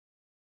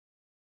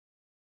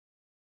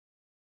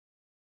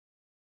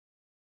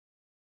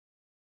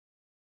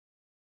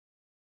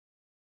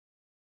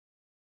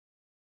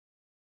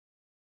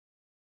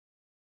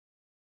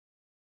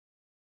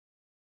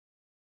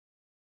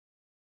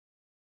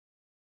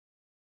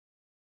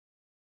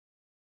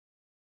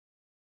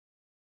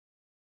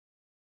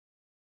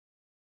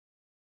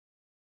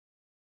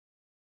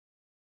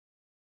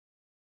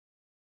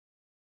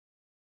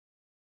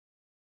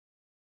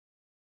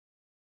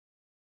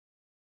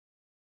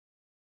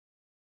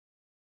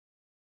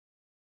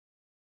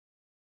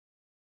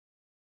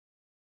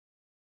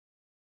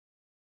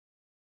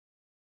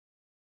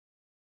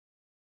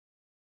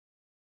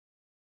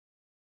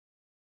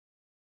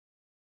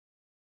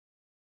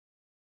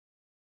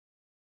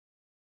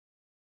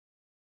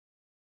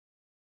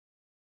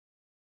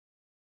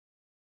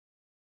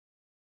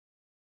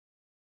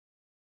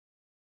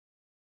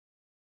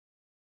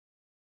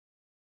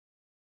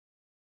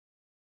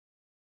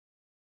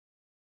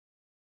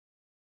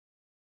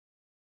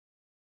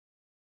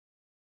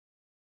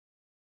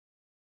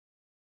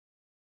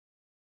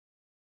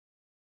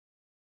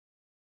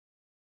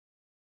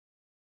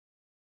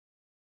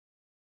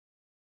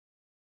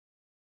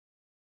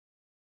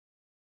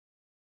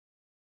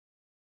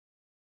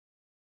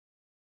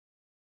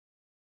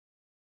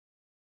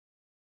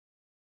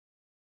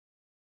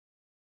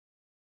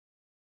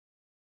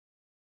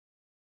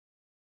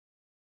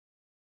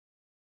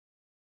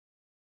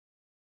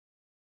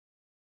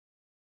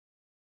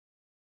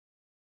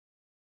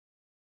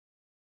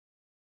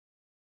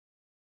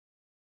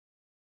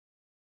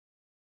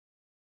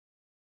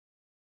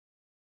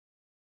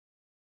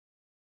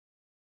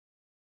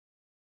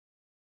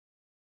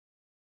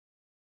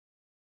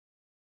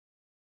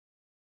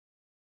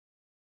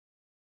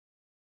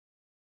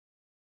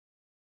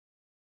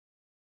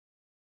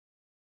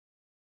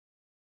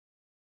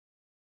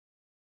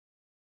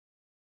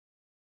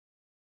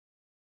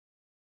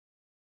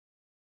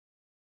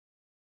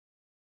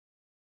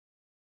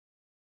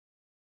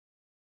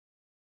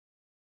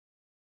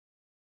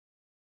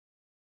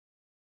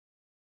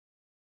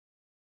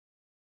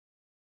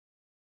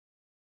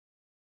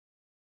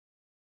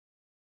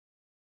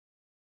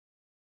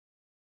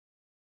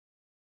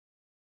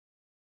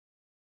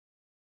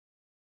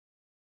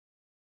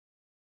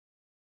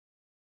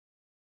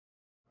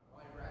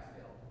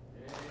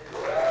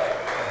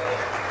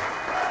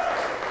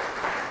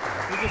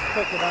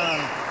cook it on.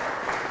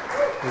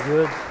 You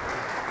good?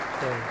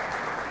 Okay.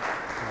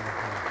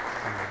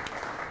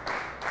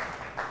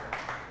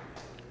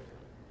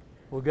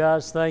 Well,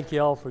 guys, thank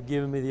you all for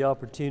giving me the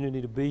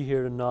opportunity to be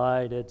here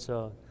tonight. It's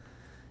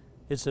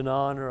an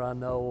honor. I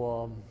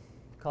know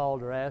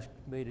Calder asked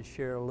me to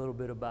share a little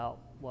bit about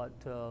what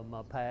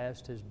my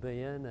past has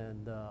been,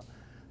 and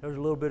there's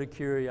a little bit of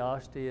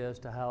curiosity as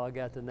to how I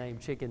got the name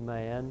Chicken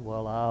Man.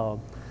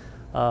 Well,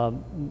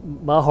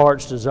 my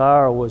heart's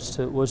desire was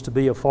to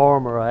be a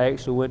farmer. I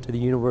actually went to the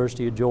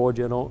University of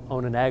Georgia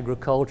on an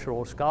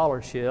agricultural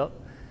scholarship.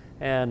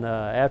 And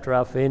after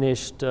I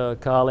finished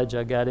college,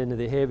 I got into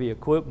the heavy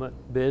equipment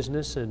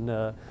business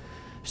and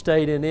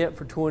stayed in it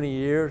for 20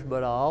 years,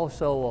 but I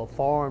also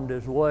farmed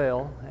as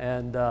well.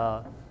 And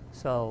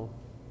so,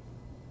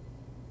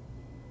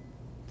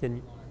 can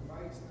you?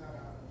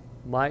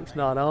 Mike's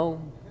not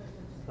on?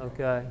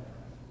 Okay.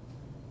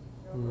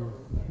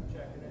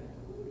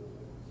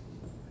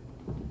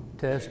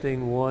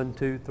 Testing 1,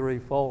 2, 3,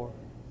 4.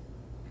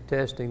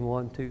 Testing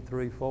 1, 2,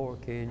 3, 4.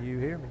 Can you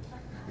hear me?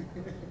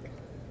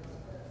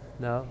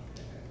 No?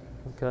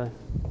 Okay.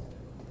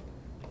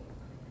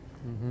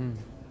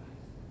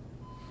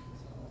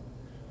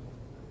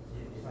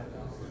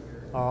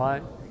 All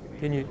right.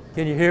 Can you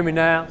hear me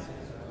now?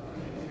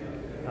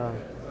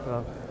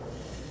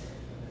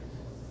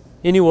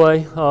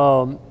 Anyway,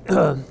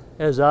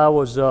 as I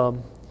was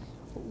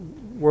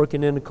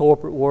working in the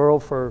corporate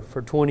world for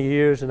 20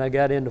 years, and I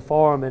got into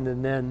farming,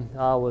 and then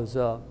I was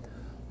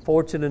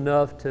fortunate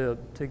enough to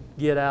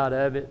get out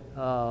of it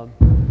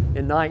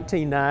in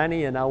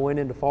 1990, and I went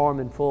into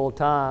farming full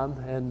time.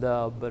 And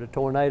but a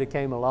tornado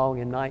came along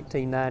in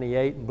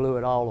 1998 and blew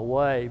it all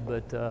away.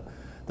 But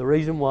the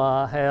reason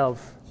why I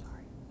have,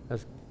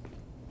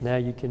 now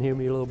you can hear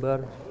me a little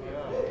better.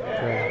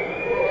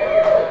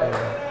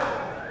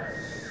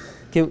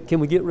 Can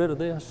we get rid of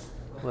this?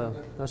 Well,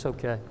 that's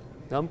okay.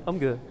 I'm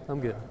good. I'm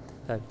good.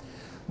 Okay.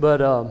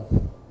 But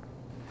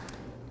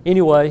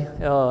anyway,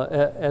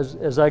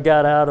 as I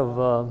got out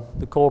of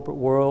the corporate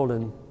world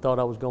and thought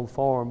I was going to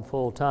farm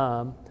full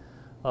time,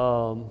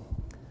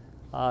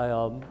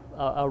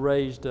 I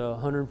raised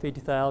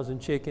 150,000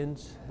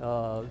 chickens,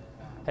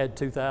 had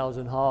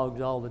 2,000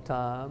 hogs all the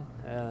time,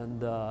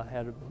 and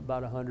had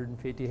about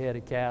 150 head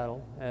of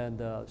cattle.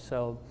 And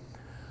so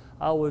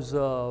I was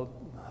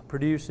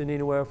producing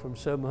anywhere from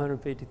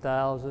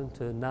 750,000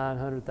 to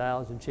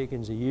 900,000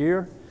 chickens a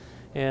year.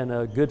 And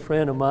a good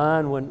friend of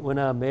mine, when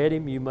I met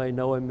him, you may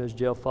know him as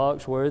Jeff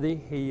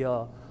Foxworthy, he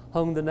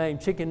hung the name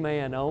Chicken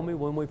Man on me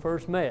when we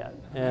first met.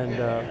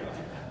 And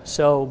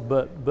so,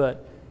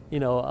 but you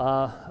know,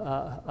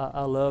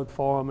 I loved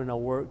farming. I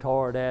worked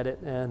hard at it,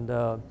 and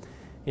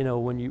you know,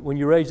 when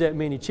you raise that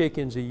many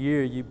chickens a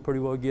year, you pretty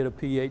well get a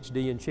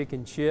PhD in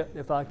chicken shit,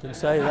 if I can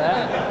say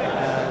that.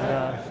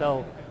 And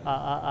so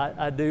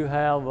I do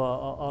have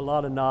a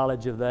lot of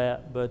knowledge of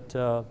that, but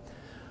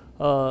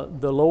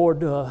the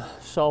Lord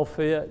saw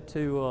fit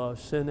to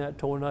send that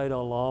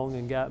tornado along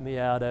and got me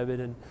out of it,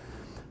 and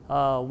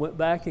went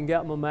back and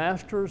got my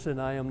master's,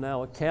 and I am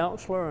now a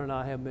counselor, and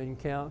I have been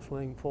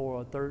counseling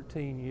for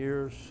 13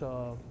 years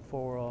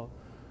for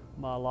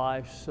my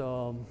life's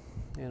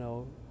you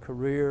know,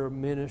 career,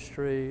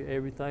 ministry,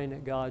 everything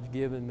that God's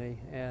given me,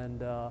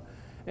 and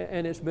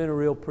it's been a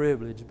real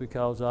privilege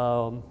because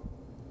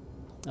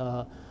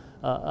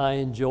I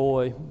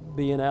enjoy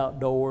being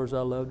outdoors.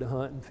 I love to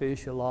hunt and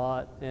fish a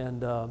lot,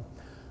 and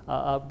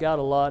I've got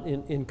a lot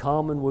in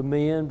common with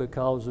men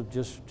because of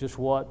just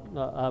what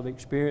I've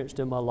experienced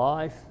in my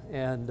life,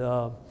 and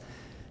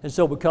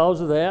so because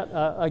of that,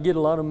 I get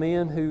a lot of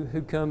men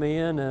who come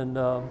in, and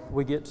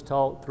we get to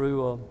talk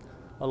through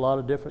a lot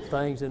of different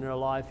things in their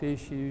life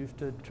issues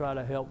to try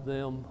to help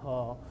them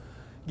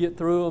get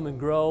through them and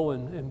grow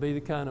and be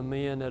the kind of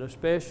men that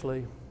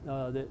especially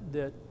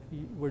that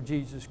where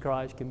Jesus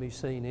Christ can be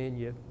seen in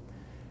you.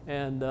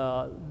 And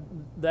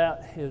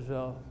that is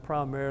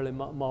primarily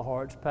my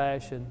heart's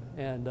passion,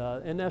 and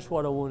that's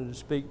what I wanted to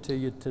speak to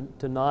you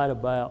tonight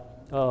about.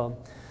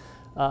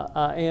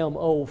 I am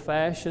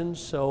old-fashioned,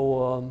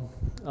 so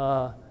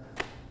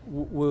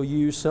we'll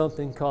use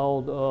something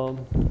called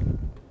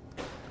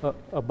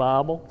a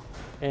Bible,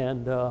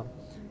 and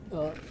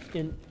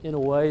in a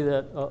way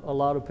that a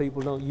lot of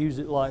people don't use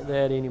it like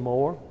that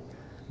anymore.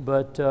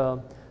 But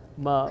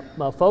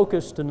my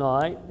focus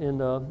tonight,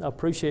 and I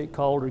appreciate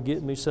Calder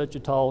getting me such a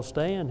tall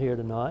stand here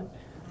tonight,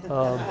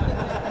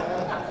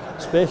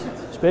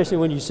 especially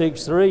when you're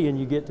 6'3" and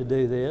you get to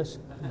do this.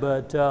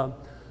 But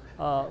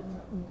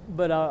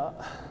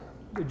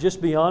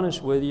just be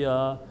honest with you,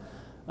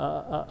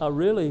 I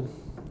really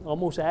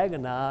almost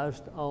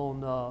agonized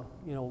on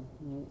you know,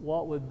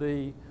 what would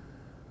be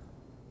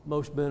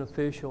most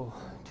beneficial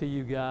to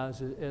you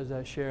guys as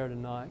I share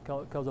tonight,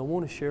 because I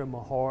want to share my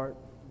heart,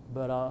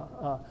 but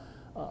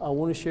I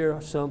want to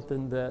share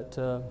something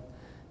that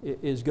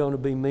is going to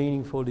be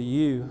meaningful to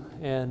you,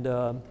 and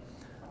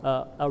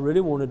I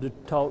really wanted to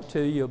talk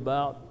to you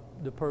about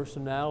the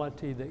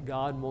personality that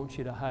God wants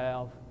you to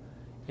have,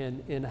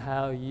 and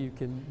how you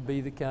can be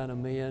the kind of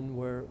men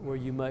where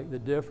you make the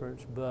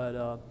difference.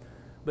 But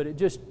But he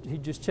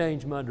just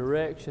changed my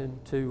direction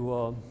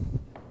to,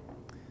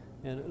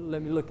 and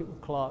let me look at the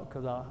clock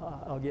because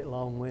I'll get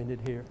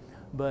long-winded here.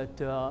 But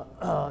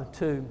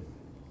to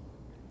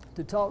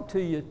talk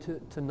to you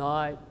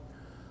tonight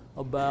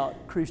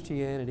about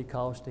Christianity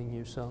costing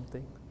you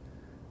something.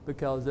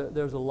 Because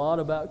there's a lot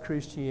about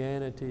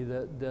Christianity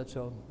that's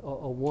a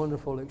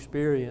wonderful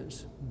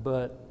experience,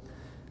 but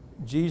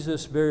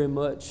Jesus very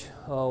much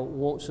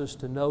wants us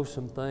to know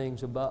some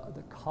things about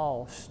the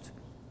cost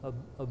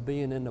of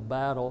being in the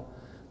battle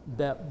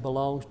that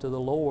belongs to the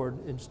Lord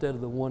instead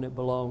of the one that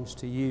belongs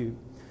to you.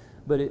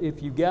 But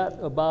if you've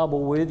got a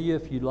Bible with you,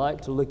 if you'd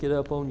like to look it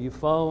up on your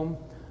phone,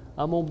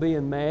 I'm going to be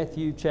in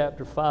Matthew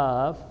chapter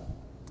 5,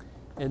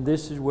 and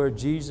this is where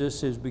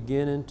Jesus is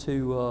beginning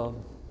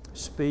to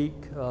speak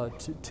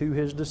to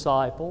his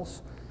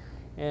disciples.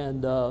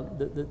 And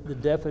the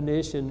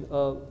definition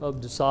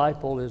of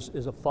disciple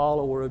is a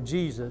follower of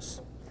Jesus.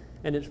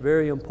 And it's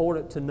very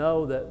important to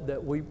know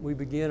that we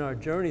begin our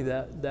journey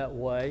that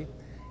way.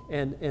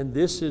 And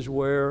this is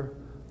where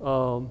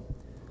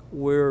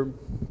we're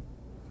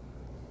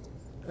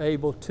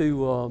able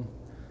to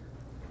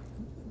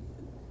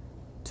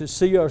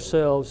see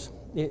ourselves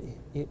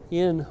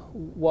in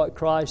what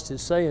Christ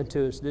is saying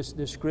to us.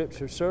 This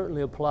scripture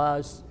certainly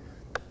applies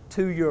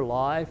to your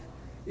life,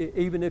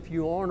 even if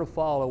you aren't a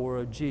follower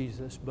of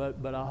Jesus.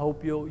 But I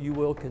hope you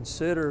will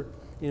consider,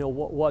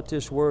 what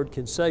this word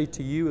can say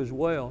to you as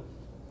well.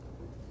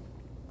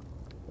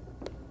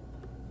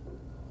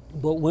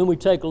 But when we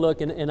take a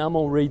look, and I'm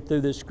going to read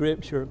through this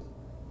scripture,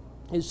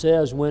 it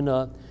says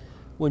when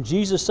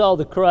Jesus saw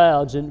the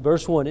crowds, in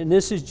verse 1, and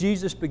this is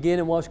Jesus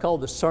beginning what's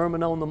called the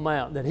Sermon on the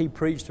Mount that he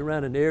preached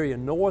around an area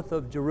north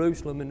of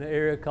Jerusalem in an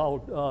area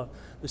called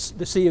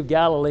the Sea of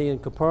Galilee in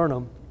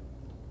Capernaum.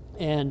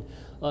 And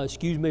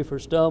excuse me for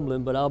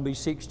stumbling, but I'll be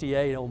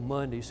 68 on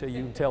Monday, so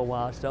you can tell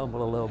why I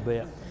stumble a little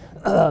bit.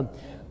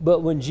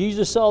 But when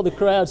Jesus saw the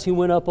crowds, he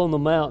went up on the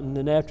mountain,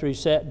 and after he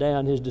sat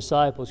down, his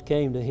disciples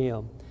came to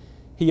him.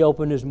 He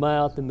opened his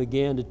mouth and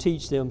began to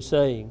teach them,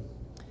 saying,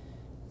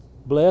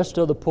 "Blessed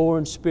are the poor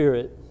in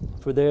spirit,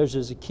 for theirs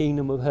is the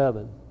kingdom of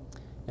heaven."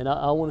 And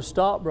I want to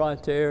stop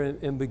right there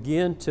and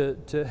begin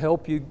to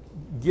help you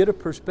get a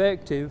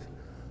perspective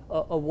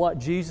of what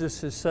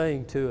Jesus is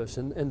saying to us.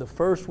 And the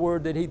first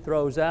word that he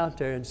throws out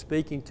there in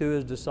speaking to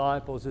his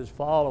disciples, his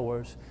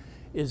followers,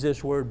 is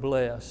this word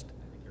blessed.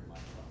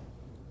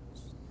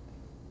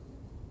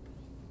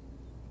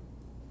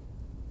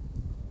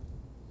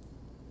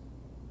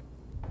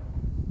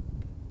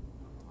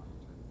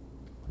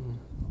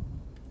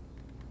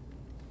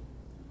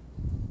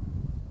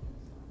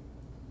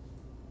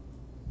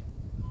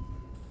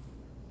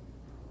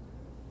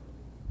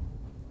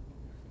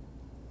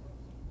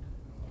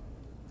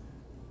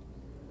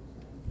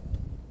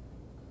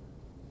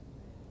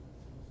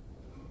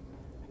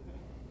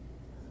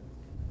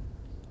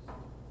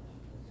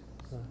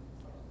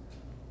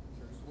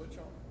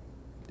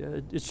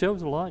 It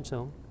shows the lights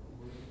on.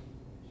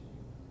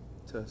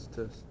 Test.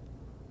 Test.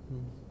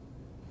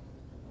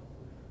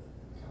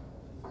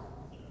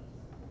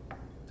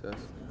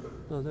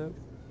 No, there.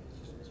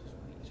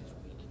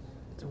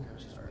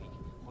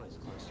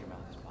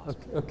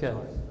 Okay.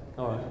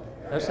 All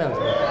right. That sounds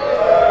good.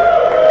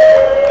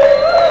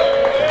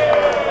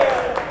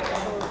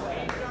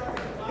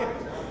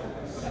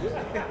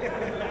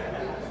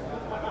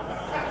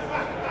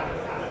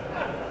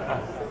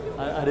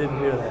 I didn't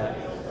hear that.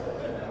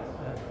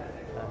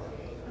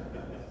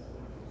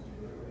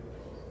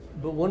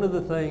 But one of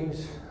the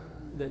things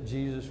that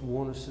Jesus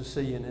wants us to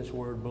see in this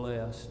word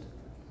blessed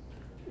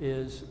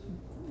is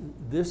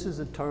this is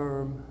a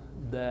term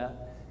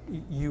that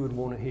you would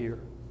want to hear.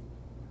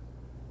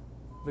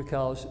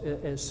 Because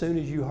as soon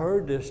as you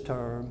heard this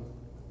term,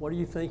 what are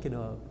you thinking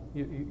of?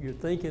 You're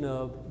thinking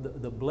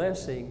of the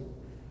blessing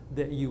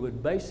that you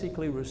would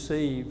basically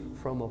receive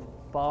from a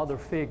father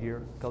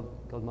figure,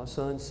 because my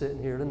son's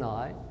sitting here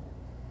tonight,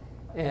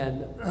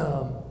 and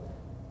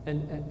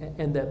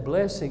that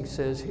blessing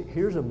says,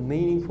 here's a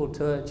meaningful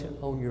touch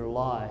on your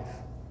life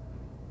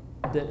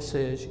that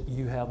says,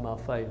 you have my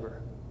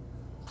favor.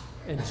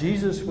 And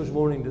Jesus was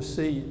wanting to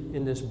see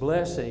in this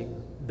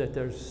blessing that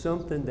there's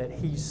something that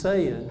he's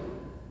saying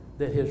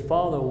that his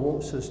Father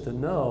wants us to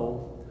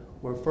know,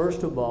 where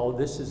first of all,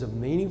 this is a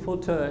meaningful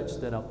touch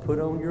that I put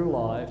on your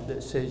life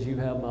that says you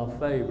have my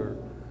favor,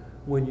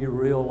 when you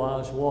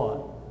realize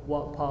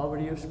what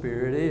poverty of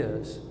spirit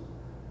is.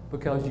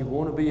 Because you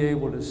want to be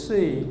able to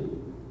see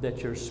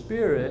that your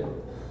spirit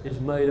is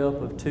made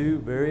up of two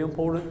very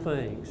important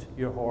things,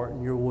 your heart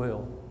and your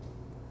will.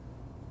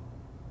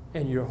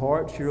 And your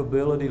heart's your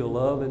ability to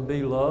love and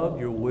be loved.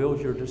 Your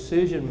will's your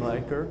decision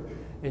maker.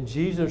 And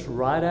Jesus,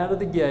 right out of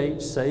the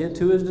gate, saying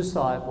to his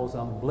disciples,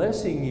 I'm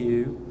blessing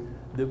you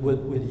that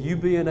with you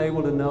being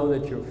able to know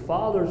that your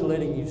Father's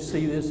letting you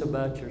see this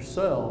about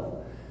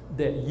yourself,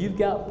 that you've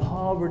got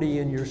poverty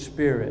in your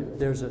spirit.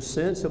 There's a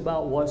sense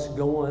about what's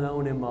going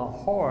on in my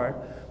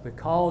heart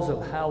because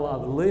of how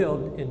I've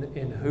lived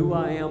in who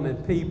I am in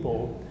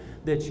people,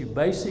 that you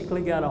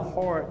basically got a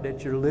heart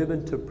that you're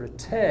living to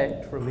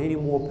protect from any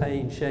more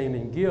pain, shame,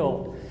 and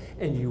guilt,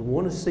 and you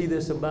want to see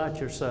this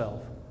about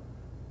yourself.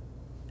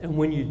 And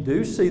when you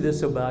do see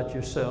this about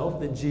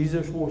yourself, then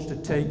Jesus wants to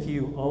take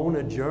you on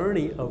a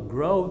journey of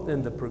growth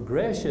and the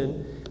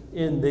progression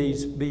in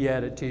these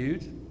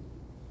Beatitudes.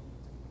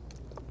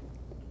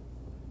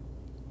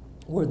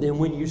 Where then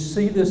when you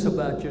see this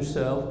about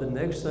yourself, the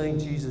next thing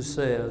Jesus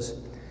says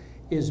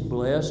is,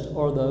 blessed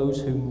are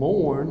those who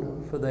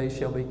mourn, for they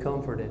shall be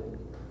comforted.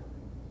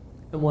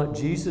 And what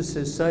Jesus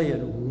is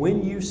saying,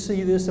 when you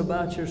see this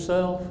about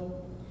yourself,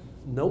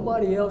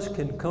 nobody else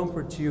can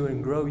comfort you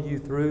and grow you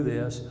through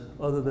this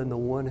other than the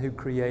one who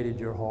created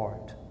your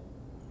heart.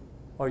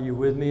 Are you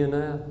with me in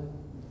that?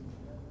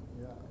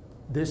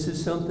 This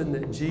is something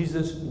that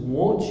Jesus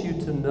wants you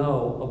to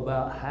know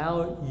about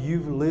how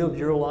you've lived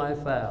your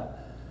life out.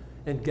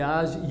 And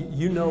guys,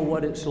 you know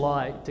what it's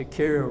like to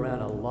carry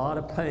around a lot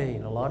of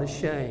pain, a lot of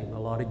shame, a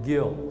lot of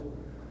guilt.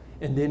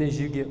 And then as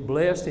you get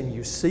blessed and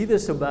you see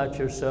this about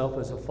yourself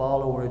as a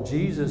follower of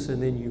Jesus,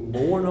 and then you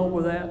mourn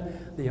over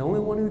that, the only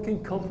one who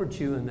can comfort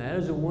you in that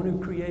is the one who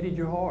created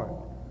your heart.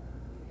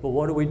 But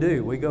what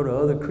do? We go to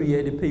other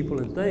created people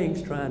and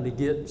things trying to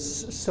get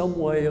some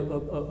way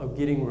of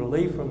getting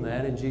relief from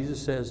that. And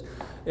Jesus says,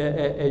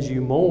 as you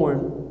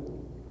mourn,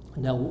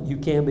 now you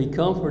can be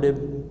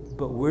comforted,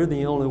 but we're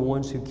the only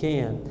ones who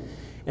can.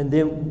 And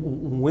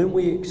then when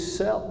we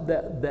accept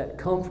that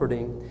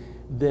comforting,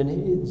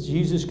 then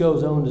Jesus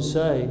goes on to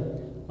say,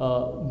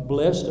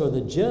 blessed are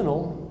the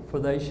gentle, for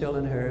they shall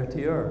inherit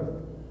the earth.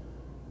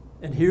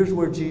 And here's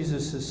where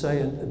Jesus is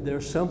saying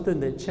there's something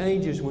that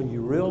changes when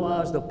you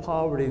realize the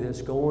poverty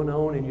that's going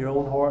on in your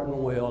own heart and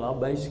will. I'll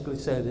basically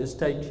say this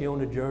takes you on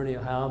a journey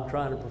of how I'm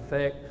trying to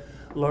perfect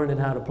learning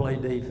how to play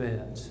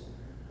defense.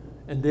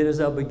 And then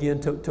as I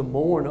begin to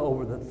mourn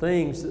over the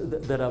things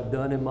that I've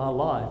done in my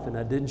life, and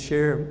I didn't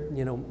share,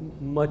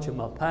 much of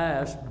my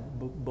past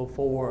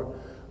before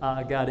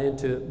I got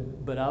into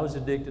it, but I was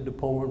addicted to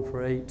porn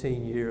for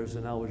 18 years,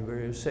 and I was a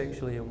very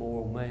sexually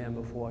immoral man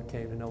before I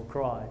came to know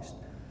Christ.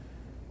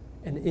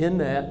 And in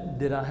that,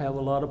 did I have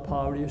a lot of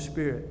poverty of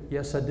spirit?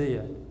 Yes, I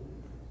did.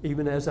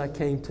 Even as I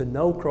came to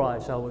know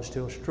Christ, I was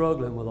still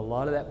struggling with a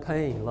lot of that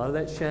pain, a lot of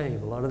that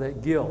shame, a lot of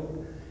that guilt.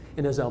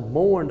 And as I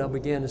mourned, I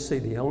began to see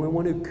the only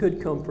one who could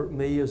comfort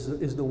me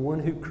is the one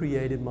who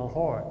created my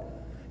heart.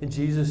 And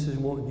Jesus is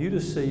wanting you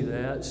to see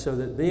that so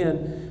that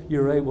then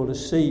you're able to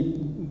see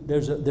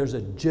there's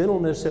a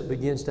gentleness that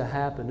begins to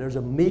happen. There's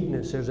a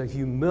meekness, there's a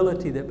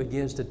humility that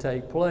begins to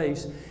take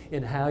place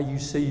in how you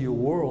see your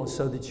world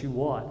so that you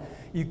what?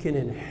 You can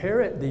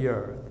inherit the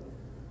earth.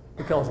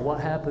 Because what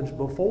happens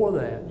before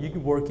that? You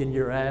can work in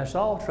your ass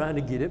off trying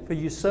to get it for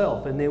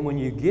yourself. And then when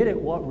you get it,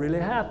 what really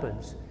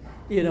happens?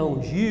 It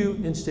owns you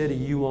instead of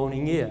you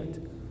owning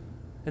it.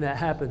 And that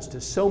happens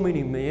to so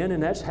many men,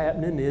 and that's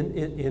happening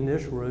in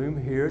this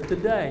room here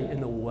today,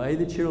 in the way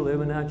that you're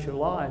living out your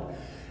life.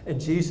 And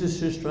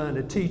Jesus is trying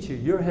to teach you.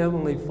 Your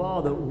Heavenly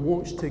Father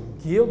wants to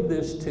give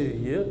this to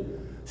you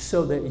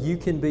so that you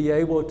can be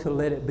able to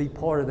let it be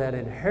part of that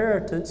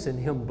inheritance and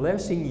Him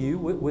blessing you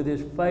with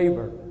His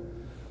favor.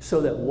 So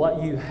that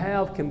what you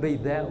have can be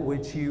that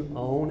which you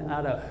own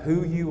out of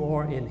who you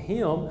are in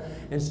Him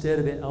instead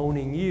of it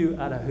owning you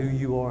out of who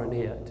you are in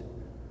it.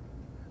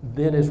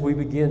 Then as we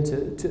begin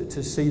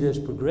to see this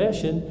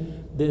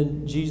progression,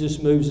 then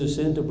Jesus moves us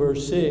into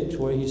verse 6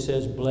 where He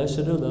says, blessed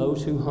are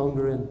those who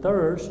hunger and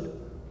thirst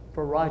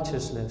for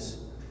righteousness,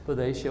 for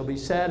they shall be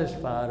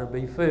satisfied or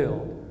be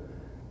filled.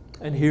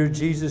 And here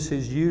Jesus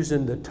is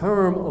using the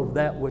term of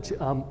that which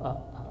I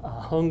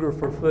hunger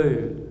for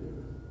food.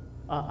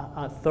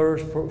 I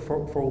thirst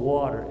for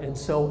water. And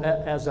so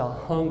as I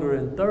hunger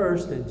and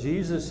thirst, and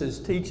Jesus is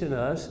teaching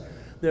us,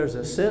 there's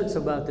a sense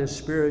about this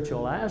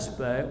spiritual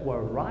aspect where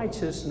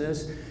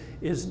righteousness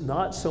is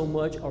not so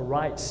much a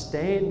right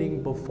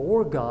standing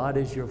before God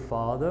as your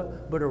Father,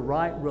 but a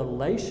right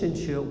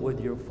relationship with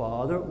your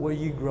Father where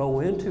you grow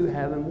into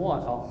having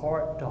what? A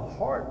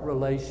heart-to-heart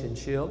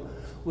relationship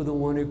with the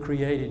one who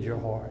created your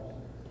heart.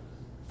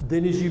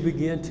 Then as you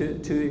begin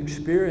to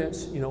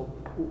experience,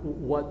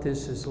 what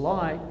this is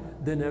like,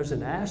 then there's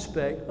an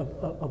aspect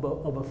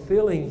of a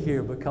feeling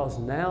here, because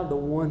now the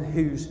one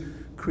who's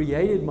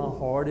created my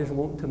heart is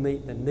wanting to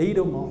meet the need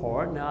of my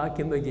heart. Now I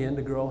can begin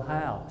to grow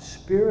how?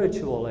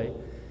 Spiritually,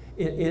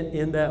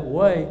 in that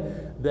way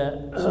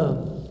that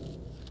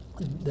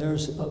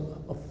there's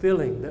a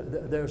feeling,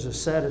 there's a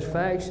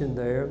satisfaction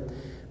there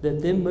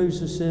that then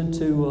moves us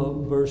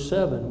into verse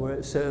 7 where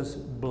it says,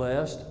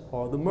 blessed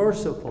are the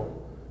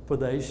merciful, for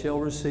they shall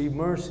receive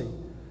mercy.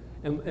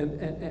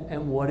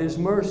 And what is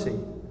mercy?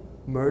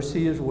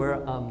 Mercy is where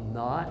I'm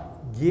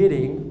not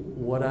getting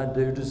what I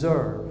do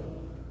deserve.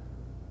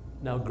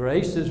 Now,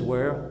 grace is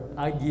where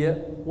I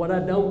get what I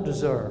don't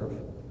deserve.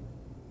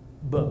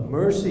 But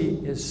mercy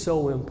is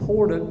so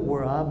important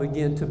where I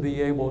begin to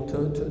be able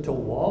to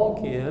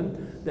walk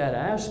in that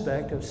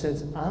aspect of,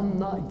 since I'm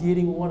not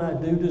getting what I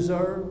do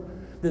deserve,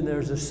 then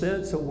there's a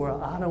sense of where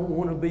I don't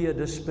want to be a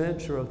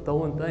dispenser of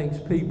throwing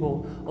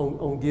people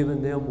on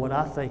giving them what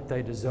I think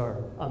they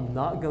deserve. I'm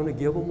not going to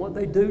give them what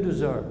they do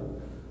deserve.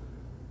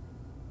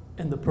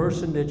 And the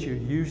person that you're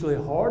usually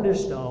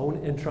hardest on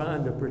in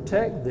trying to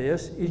protect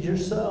this is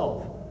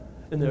yourself.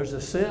 And there's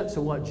a sense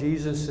of what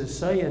Jesus is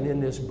saying in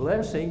this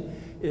blessing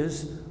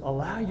is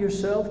allow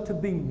yourself to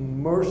be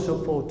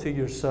merciful to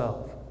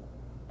yourself.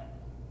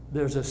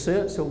 There's a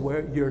sense of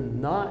where you're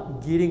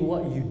not getting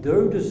what you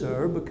do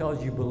deserve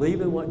because you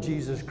believe in what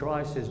Jesus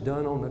Christ has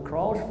done on the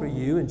cross for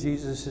you, and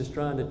Jesus is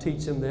trying to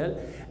teach them that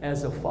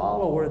as a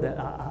follower that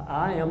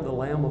I am the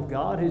Lamb of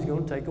God who's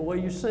going to take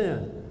away your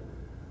sin.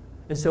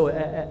 And so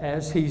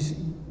as he's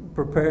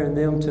preparing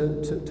them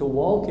to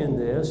walk in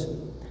this,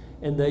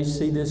 and they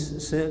see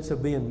this sense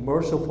of being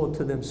merciful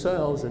to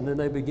themselves, and then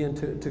they begin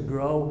to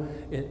grow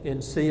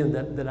in seeing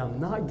that I'm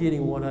not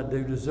getting what I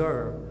do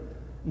deserve.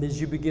 And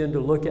as you begin to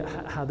look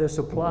at how this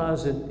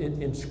applies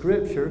in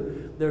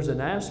Scripture, there's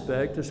an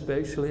aspect,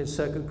 especially in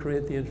 2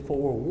 Corinthians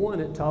 4:1,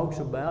 it talks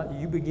about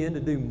you begin to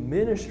do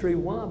ministry.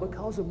 Why?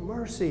 Because of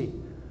mercy.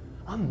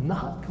 I'm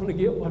not going to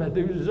get what I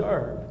do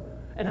deserve.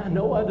 And I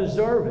know I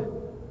deserve it.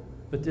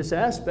 But this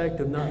aspect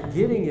of not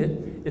getting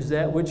it is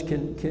that which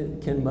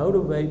can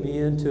motivate me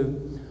into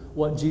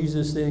what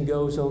Jesus then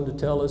goes on to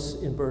tell us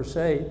in verse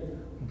 8.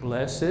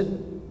 Blessed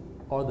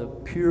are the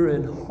pure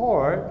in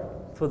heart,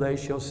 for they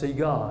shall see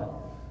God.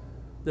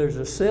 There's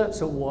a sense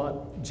of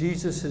what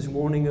Jesus is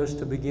wanting us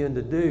to begin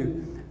to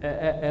do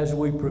as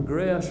we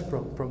progress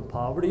from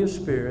poverty of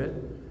spirit.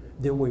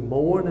 Then we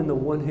mourn, and the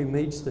one who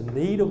meets the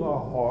need of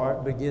our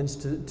heart begins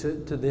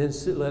to then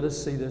let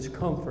us see this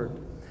comfort.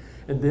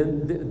 And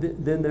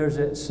then there's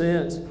that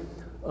sense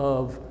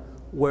of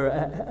where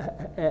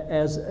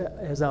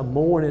as I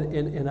mourn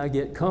and I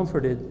get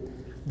comforted,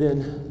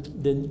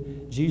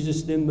 then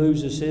Jesus then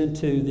moves us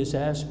into this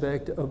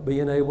aspect of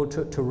being able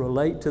to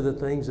relate to the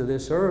things of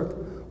this earth,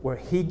 where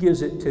he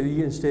gives it to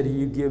you instead of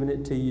you giving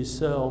it to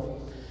yourself.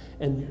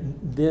 And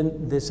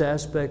then this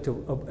aspect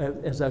of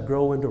as I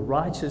grow into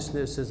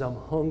righteousness, as I'm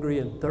hungry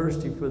and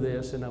thirsty for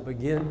this, and I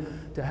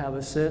begin to have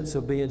a sense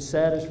of being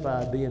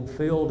satisfied, being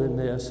filled in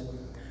this,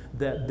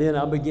 that then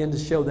I begin to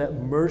show that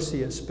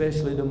mercy,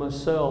 especially to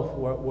myself,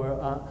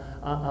 where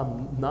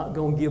I'm not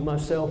going to give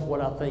myself what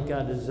I think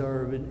I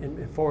deserve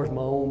as far as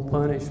my own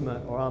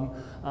punishment, or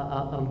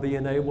I'm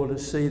being able to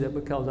see that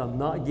because I'm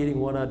not getting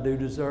what I do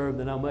deserve,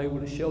 then I'm able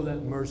to show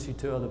that mercy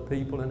to other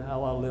people and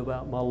how I live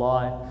out my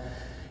life.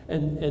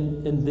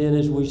 And then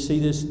as we see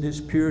this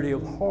purity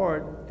of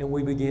heart and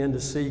we begin to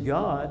see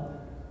God,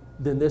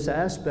 then this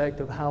aspect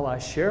of how I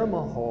share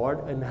my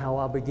heart and how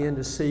I begin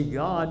to see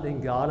God, then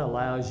God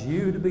allows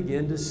you to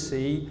begin to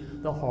see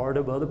the heart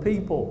of other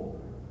people.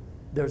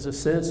 There's a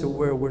sense of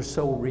where we're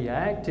so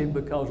reactive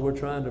because we're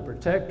trying to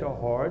protect our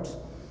hearts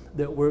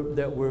that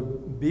we're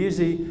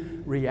busy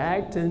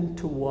reacting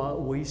to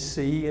what we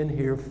see and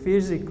hear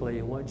physically.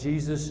 And what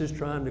Jesus is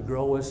trying to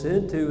grow us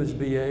into is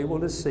be able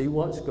to see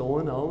what's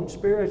going on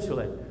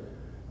spiritually.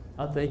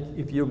 I think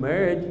if you're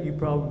married, you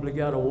probably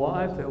got a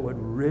wife that would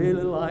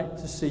really like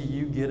to see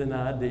you get an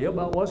idea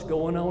about what's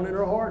going on in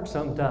her heart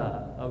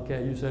sometime.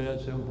 Okay, you say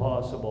that's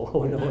impossible.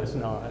 Oh, no, it's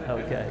not.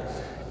 Okay.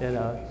 And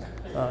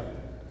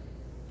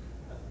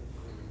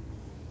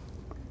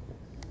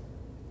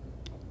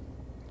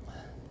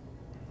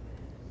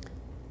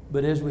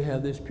but as we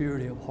have this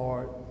purity of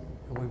heart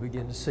and we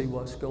begin to see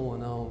what's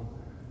going on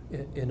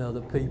in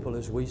other people,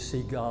 as we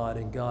see God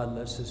and God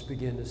lets us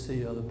begin to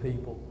see other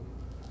people,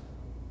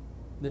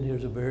 then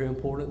here's a very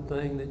important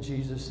thing that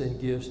Jesus then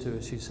gives to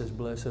us. He says,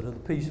 blessed are the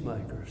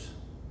peacemakers,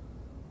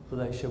 for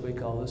they shall be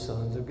called the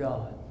sons of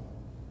God.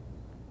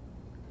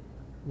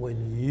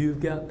 When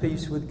you've got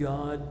peace with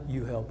God,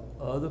 you help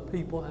other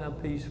people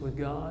have peace with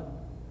God,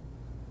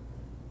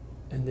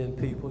 and then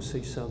people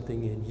see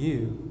something in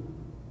you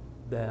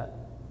that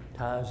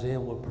ties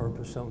in with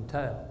purpose on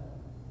tap.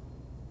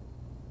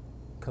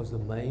 Because the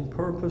main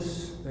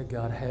purpose that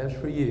God has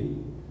for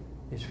you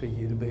is for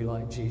you to be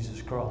like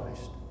Jesus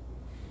Christ.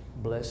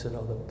 Blessed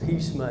are the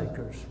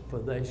peacemakers, for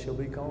they shall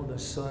be called the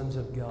sons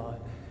of God.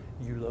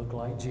 You look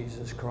like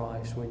Jesus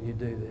Christ when you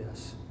do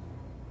this.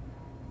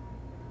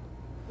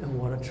 And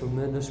what a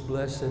tremendous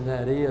blessing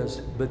that is.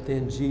 But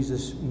then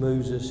Jesus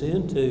moves us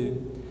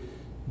into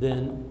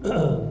then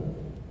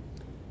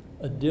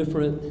a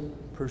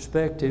different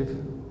perspective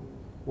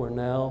where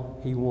now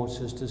he wants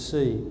us to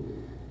see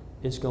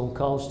it's going to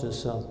cost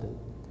us something.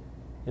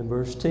 In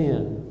verse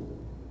 10,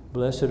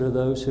 blessed are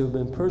those who have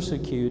been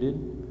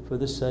persecuted for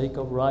the sake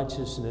of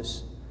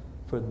righteousness,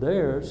 for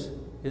theirs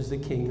is the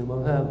kingdom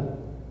of heaven.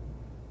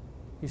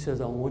 He says,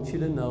 I want you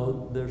to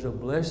know there's a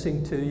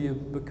blessing to you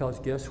because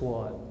guess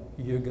what?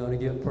 You're going to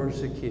get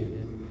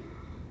persecuted.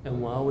 And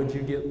why would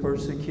you get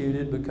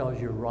persecuted? Because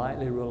you're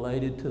rightly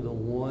related to the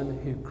one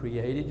who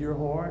created your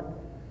heart.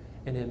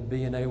 And in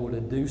being able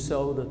to do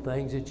so, the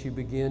things that you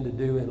begin to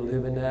do and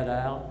living that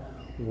out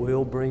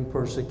will bring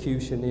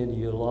persecution into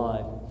your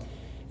life.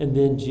 And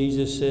then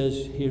Jesus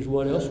says, here's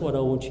what I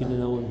want you to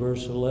know in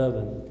verse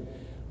 11.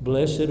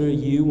 Blessed are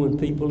you when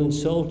people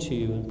insult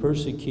you and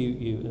persecute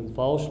you and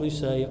falsely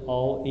say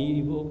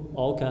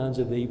all kinds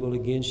of evil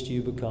against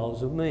you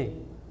because of me.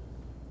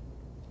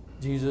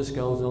 Jesus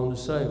goes on to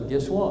say,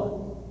 guess what?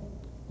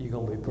 You're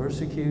going to be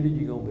persecuted,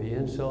 you're going to be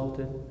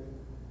insulted,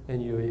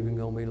 and you're even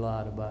going to be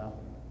lied about.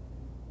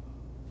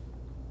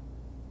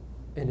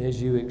 And as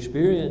you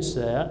experience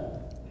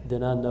that,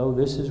 then I know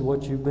this is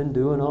what you've been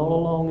doing all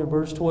along in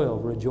verse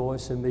 12.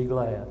 Rejoice and be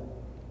glad.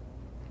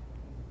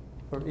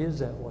 Or is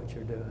that what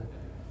you're doing?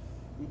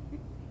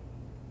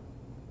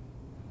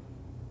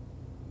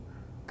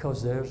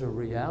 Because there's a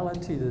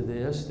reality to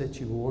this that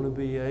you want to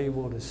be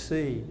able to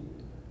see,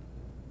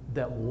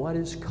 that what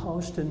is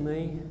costing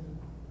me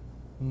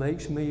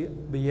makes me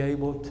be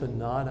able to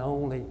not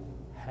only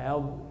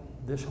have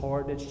this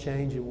heart that's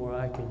changing where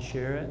I can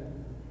share it,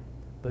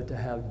 but to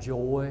have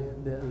joy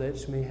that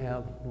lets me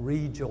have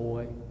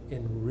rejoy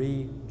and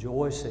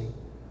rejoicing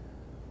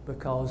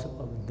because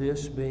of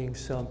this being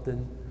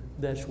something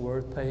that's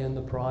worth paying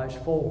the price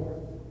for.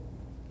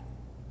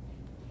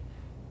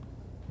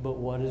 But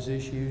what does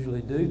this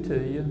usually do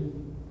to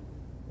you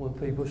when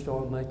people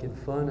start making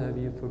fun of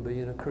you for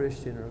being a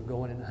Christian or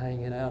going and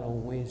hanging out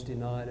on Wednesday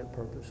night at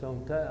Purpose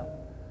Home Tap?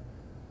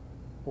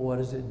 What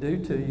does it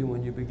do to you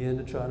when you begin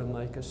to try to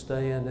make a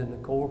stand in the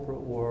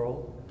corporate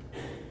world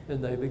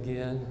and they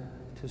begin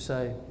to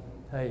say,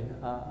 hey,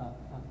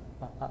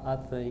 I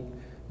think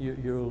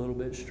you're a little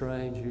bit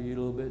strange, you're a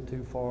little bit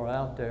too far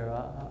out there.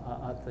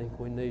 I think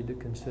we need to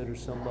consider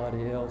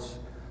somebody else,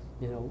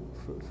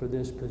 for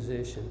this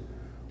position.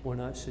 We're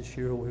not so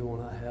sure we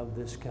want to have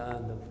this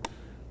kind of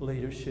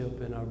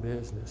leadership in our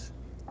business.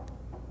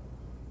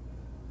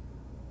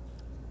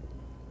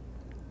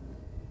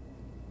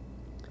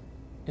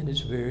 And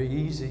it's very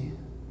easy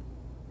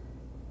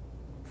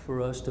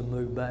for us to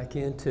move back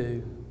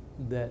into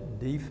that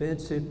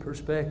defensive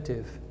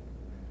perspective.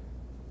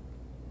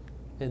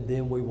 And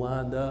then we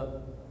wind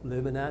up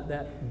living out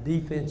that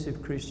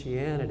defensive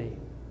Christianity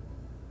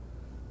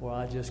where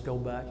I just go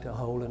back to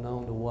holding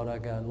on to what I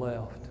got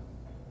left.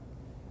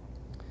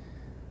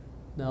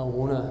 Now I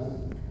want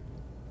to,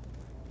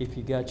 if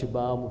you got your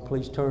Bible,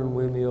 please turn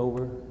with me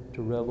over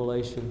to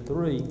Revelation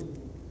 3.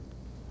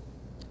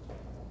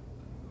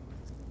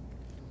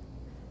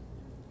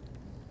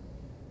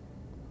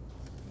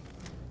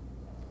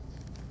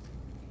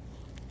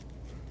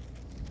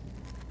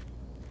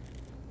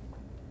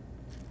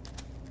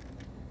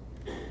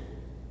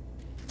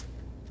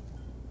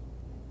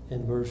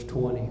 In verse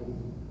 20.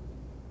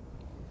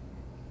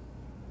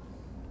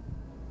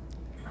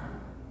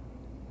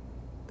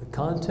 The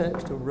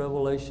context of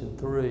Revelation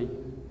 3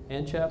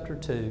 and chapter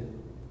 2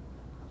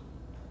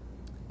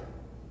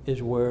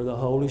 is where the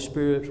Holy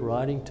Spirit's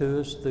writing to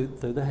us through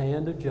the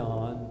hand of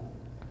John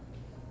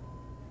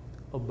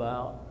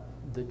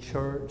about the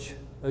church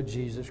of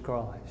Jesus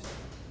Christ.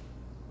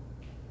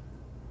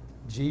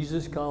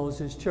 Jesus calls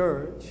his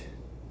church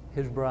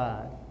his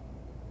bride.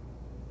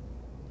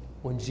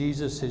 When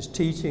Jesus is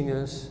teaching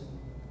us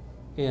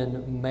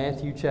in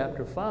Matthew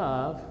chapter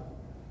 5,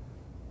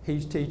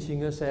 he's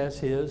teaching us as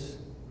his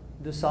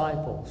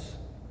disciples,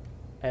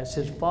 as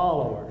his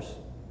followers.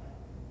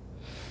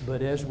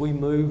 But as we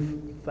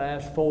move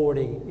fast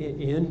forwarding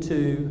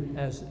into,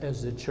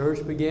 as the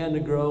church began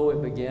to grow,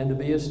 it began to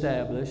be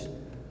established.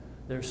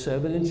 There's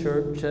seven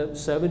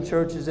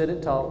churches that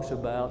it talks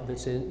about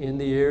that's in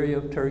the area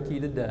of Turkey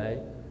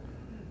today.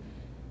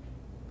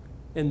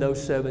 And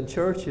those 7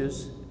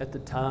 churches, at the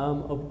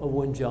time of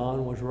when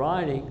John was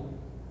writing,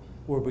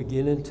 were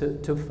beginning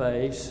to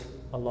face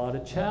a lot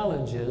of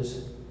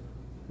challenges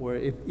where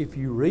if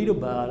you read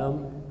about them,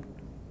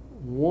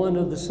 one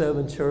of the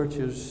 7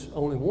 churches,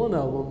 only one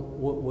of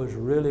them was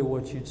really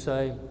what you'd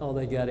say, oh,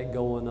 they got it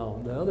going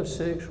on. The other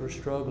 6 were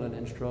struggling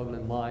and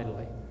struggling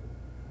mightily.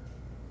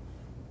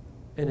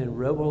 And in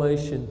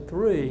Revelation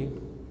 3,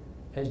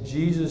 as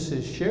Jesus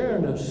is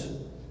sharing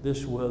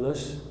this with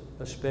us,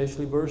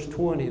 especially verse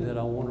 20 that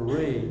I want to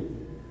read,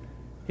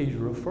 he's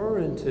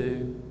referring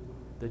to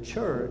the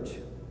church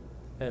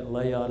at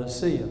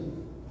Laodicea.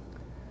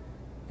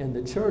 And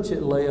the church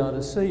at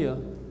Laodicea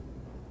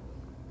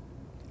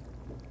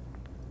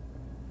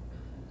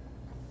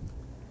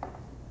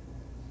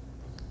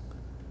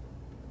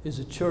is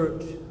a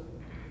church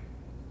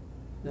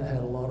that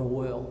had a lot of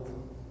wealth.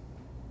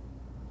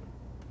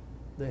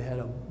 They had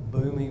a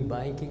booming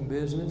banking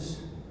business.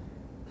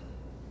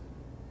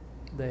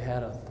 They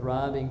had a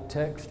thriving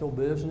textile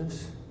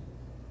business,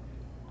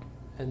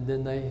 and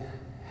then they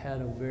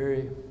had a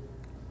very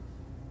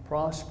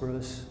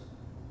prosperous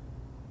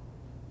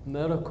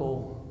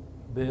medical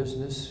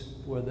business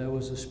where there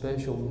was a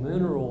special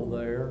mineral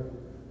there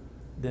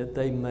that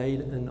they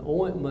made an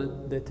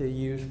ointment that they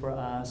used for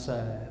eye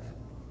salve.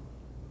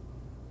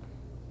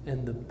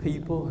 And the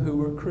people who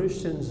were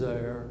Christians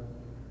there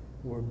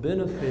were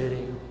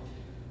benefiting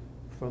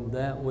from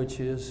that which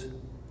is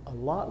a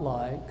lot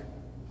like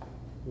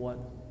what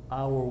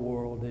our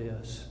world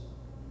is.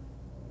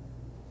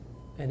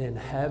 And in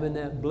having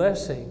that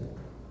blessing,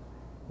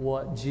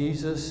 what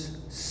Jesus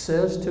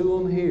says to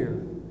them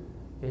here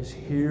is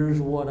here's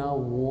what I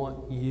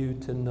want you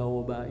to know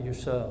about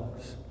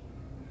yourselves.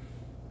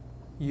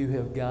 You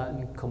have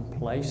gotten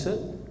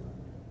complacent.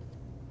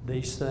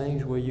 These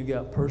things where you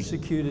got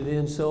persecuted,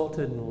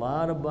 insulted, and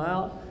lied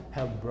about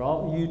have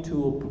brought you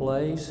to a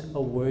place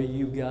of where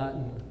you've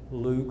gotten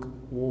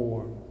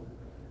lukewarm.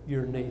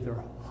 You're neither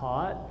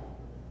hot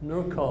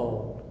nor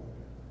cold.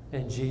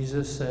 And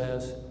Jesus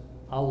says,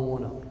 I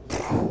want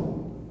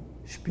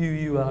to spew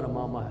you out of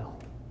my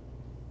mouth.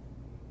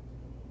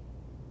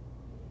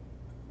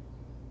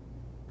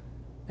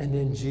 And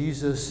then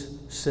Jesus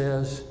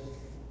says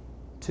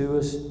to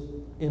us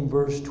in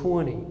verse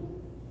 20,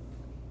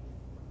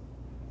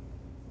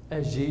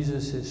 as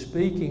Jesus is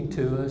speaking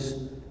to us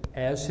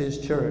as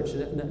his church.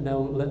 Now,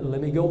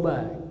 let me go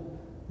back.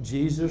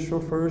 Jesus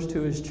refers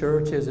to his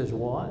church as his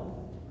what?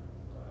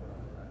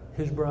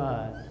 His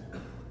bride.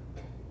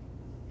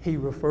 He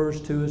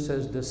refers to us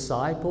as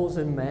disciples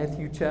in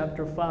Matthew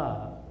chapter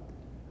 5.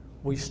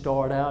 We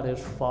start out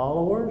as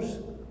followers,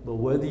 but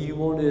whether you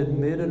want to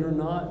admit it or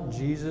not,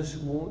 Jesus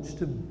wants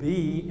to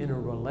be in a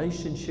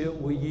relationship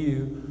with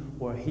you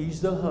where he's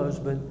the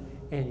husband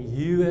and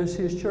you as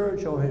his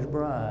church are his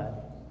bride.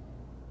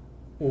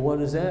 Well, what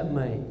does that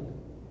mean?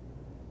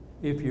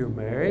 If you're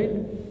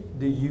married,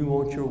 do you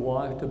want your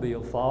wife to be a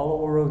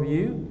follower of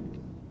you,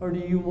 or do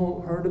you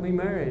want her to be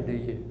married to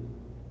you?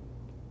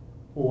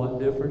 Well, what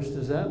difference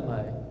does that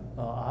make?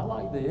 I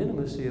like the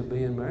intimacy of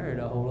being married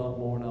a whole lot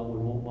more than I would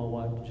want my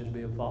wife to just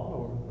be a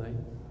follower of me.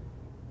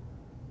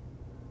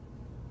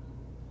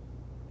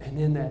 And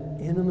in that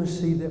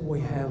intimacy that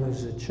we have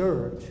as a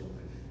church,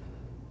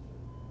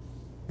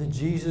 then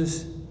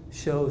Jesus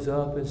shows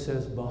up and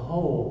says,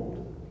 behold,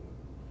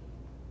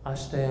 I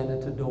stand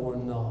at the door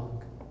and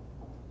knock.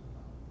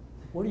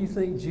 What do you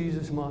think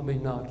Jesus might be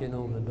knocking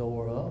on the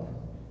door of?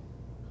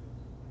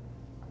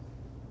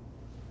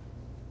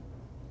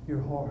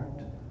 Your heart.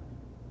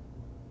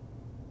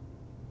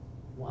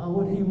 Why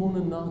would he want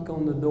to knock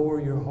on the door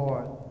of your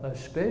heart,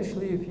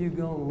 especially if you've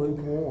gone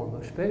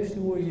lukewarm, especially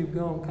where you've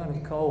gone kind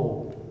of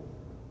cold?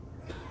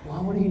 Why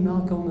would he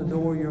knock on the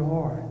door of your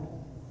heart?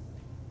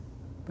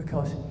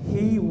 Because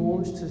he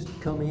wants to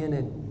come in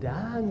and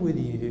dine with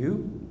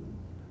you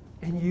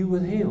and you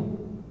with him.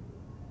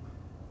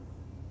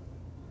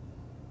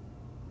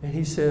 And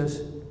he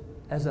says,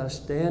 as I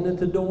stand at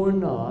the door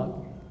and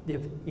knock,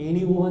 if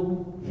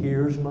anyone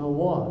hears my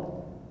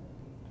what?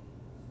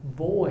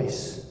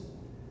 Voice.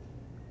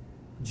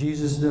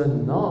 Jesus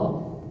doesn't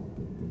knock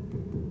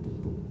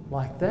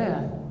like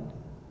that.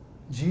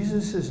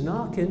 Jesus is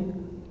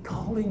knocking,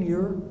 calling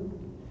your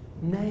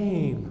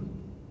name.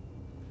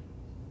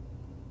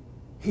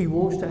 He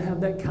wants to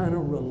have that kind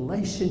of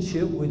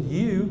relationship with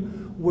you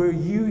where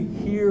you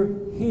hear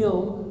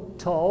him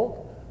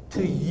talk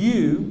to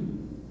you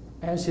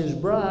as his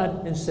bride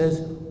and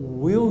says,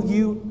 will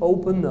you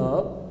open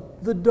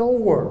up the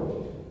door?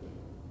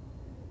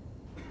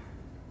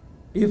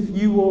 If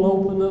you will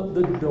open up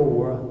the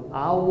door,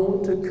 I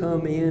want to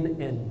come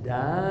in and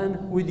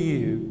dine with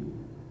you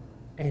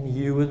and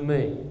you with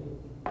me.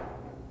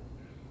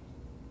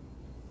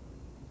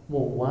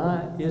 Well,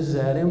 why is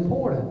that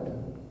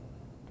important?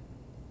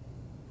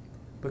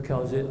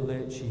 Because it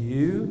lets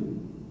you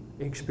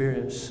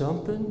experience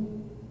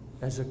something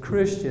as a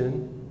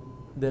Christian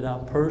that I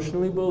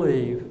personally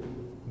believe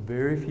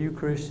very few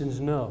Christians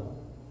know.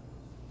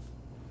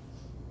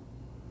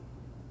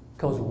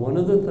 Because one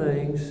of the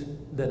things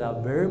that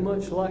I very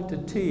much like to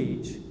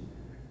teach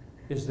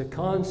is the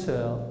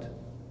concept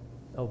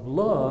of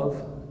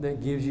love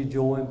that gives you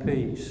joy and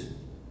peace.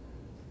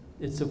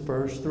 It's the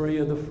first three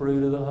of the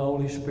fruit of the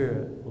Holy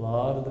Spirit. A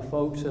lot of the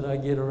folks that I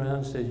get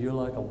around say, you're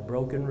like a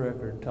broken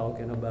record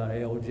talking about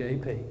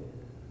LJP.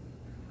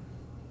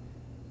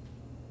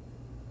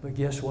 But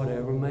guess what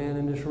every man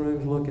in this room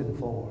is looking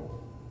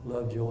for?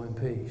 Love, joy, and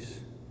peace.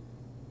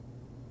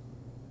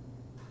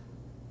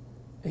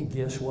 And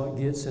guess what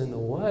gets in the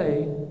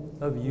way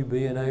of you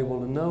being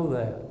able to know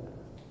that?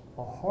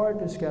 A heart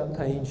that's got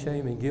pain,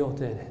 shame, and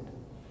guilt in it.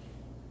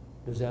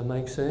 Does that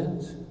make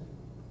sense?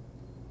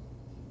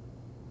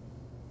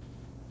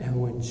 And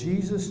when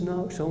Jesus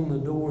knocks on the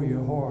door of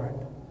your heart,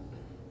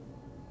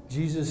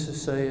 Jesus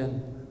is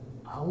saying,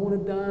 I want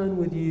to dine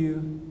with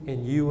you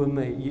and you with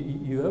me.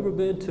 You ever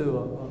been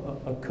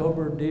to a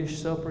covered dish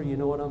supper? You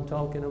know what I'm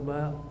talking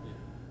about?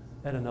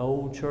 At an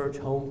old church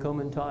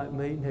homecoming type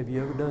meeting. Have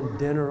you ever done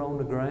dinner on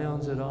the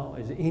grounds at all?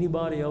 Is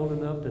anybody old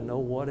enough to know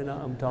what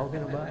I'm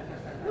talking about?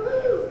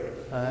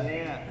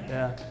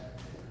 Yeah.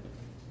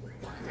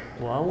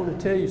 Well, I want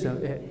to tell you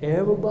something.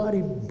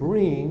 Everybody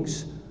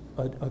brings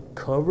a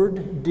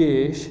covered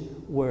dish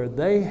where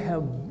they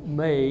have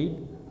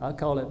made, I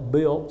call it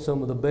built,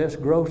 some of the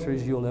best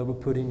groceries you'll ever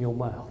put in your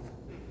mouth.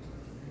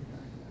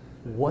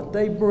 What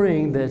they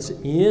bring that's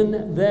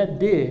in that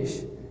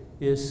dish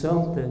is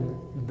something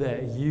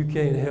that you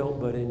can't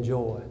help but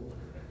enjoy.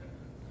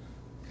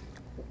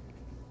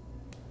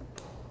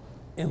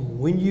 And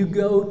when you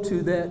go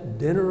to that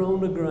dinner on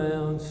the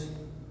grounds,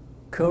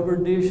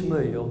 covered dish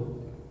meal,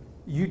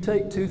 you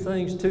take two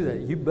things to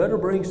that. You better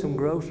bring some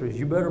groceries.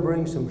 You better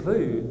bring some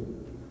food.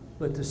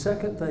 But the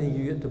second thing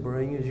you get to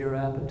bring is your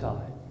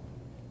appetite.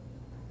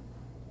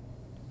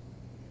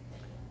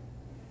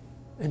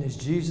 And as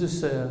Jesus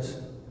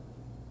says,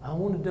 I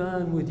want to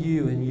dine with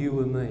you and you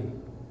with me.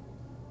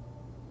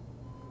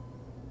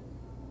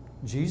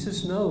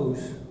 Jesus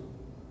knows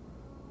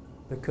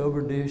the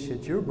covered dish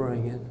that you're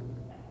bringing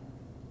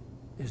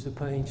is the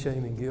pain,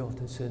 shame, and guilt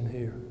that's in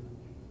here.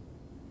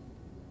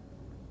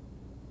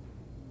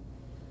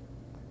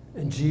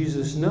 And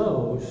Jesus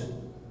knows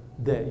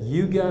that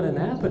you got an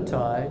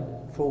appetite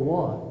for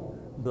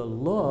what? The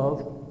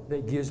love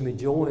that gives me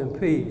joy and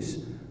peace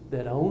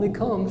that only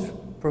comes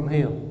from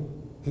Him.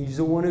 He's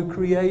the one who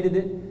created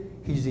it.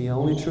 He's the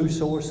only true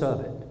source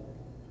of it.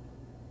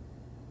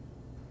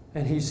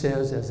 And He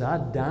says, as I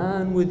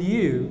dine with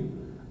you,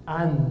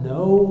 I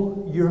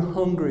know you're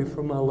hungry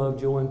for my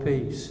love, joy, and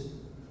peace.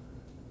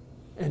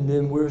 And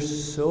then we're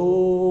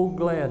so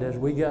glad as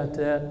we got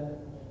that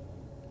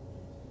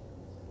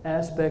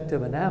aspect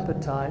of an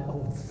appetite.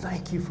 Oh,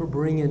 thank you for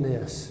bringing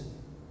this,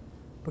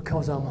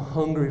 because I'm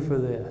hungry for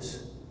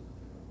this.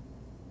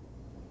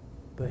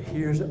 But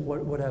here's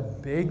what I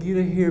beg you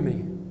to hear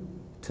me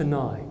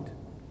tonight.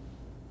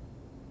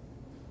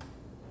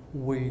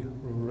 We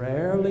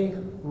rarely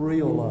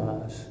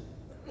realize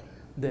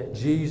that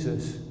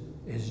Jesus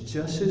is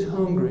just as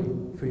hungry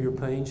for your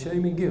pain,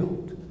 shame, and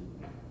guilt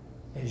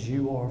as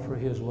you are for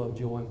His love,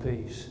 joy, and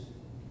peace.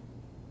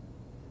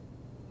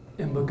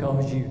 And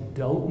because you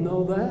don't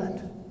know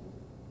that,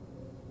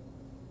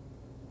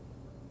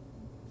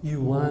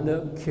 you wind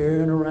up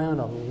carrying around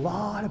a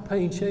lot of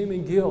pain, shame,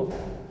 and guilt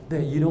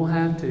that you don't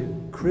have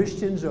to.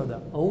 Christians are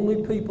the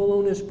only people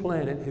on this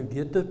planet who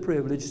get the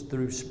privilege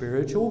through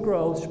spiritual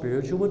growth,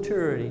 spiritual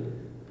maturity,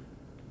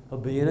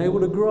 of being able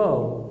to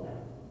grow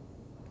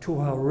to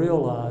where I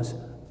realize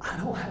I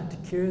don't have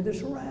to carry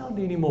this around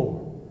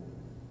anymore.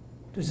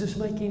 Does this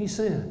make any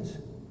sense?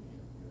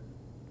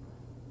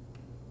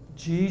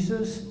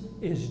 Jesus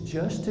is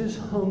just as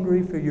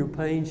hungry for your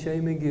pain,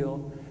 shame, and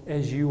guilt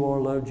as you are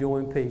love, joy,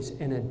 and peace.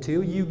 And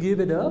until you give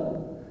it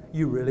up,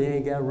 you really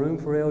ain't got room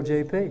for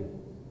LJP.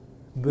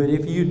 But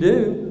if you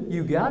do,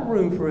 you got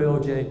room for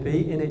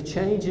LJP, and it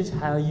changes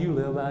how you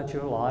live out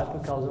your life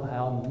because of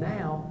how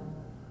now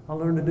I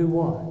learn to do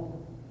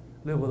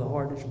what? Live with a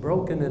heart that's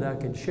broken that I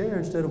can share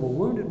instead of a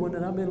wounded one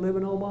that I've been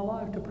living all my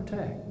life to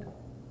protect.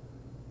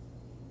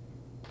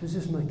 Does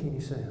this make any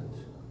sense?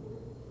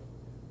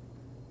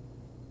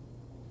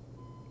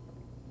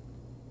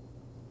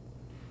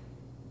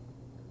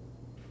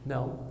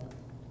 Now,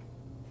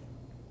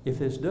 if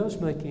this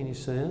does make any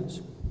sense,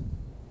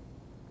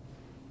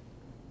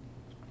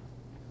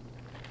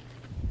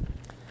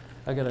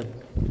 I got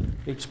an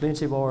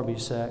expensive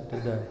Arby's sack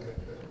today.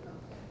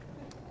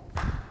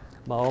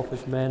 My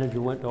office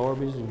manager went to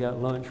Arby's and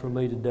got lunch for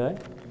me today.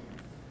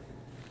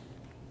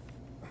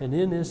 And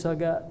in this I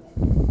got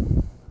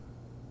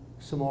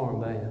some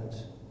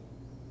armbands.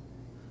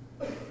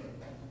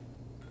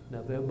 Now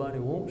if everybody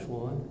wants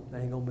one,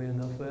 there ain't gonna be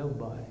enough for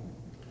everybody.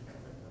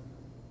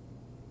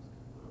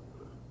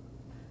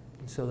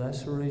 And so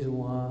that's the reason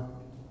why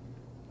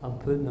I'm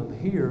putting them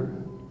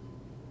here,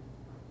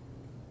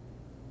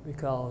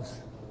 because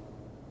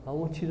I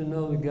want you to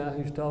know the guy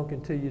who's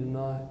talking to you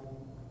tonight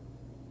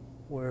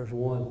wears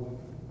one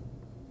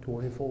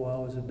 24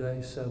 hours a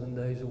day, 7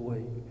 days a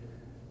week.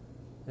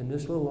 And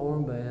this little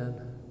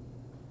armband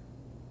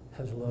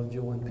has love,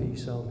 joy, and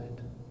peace on it.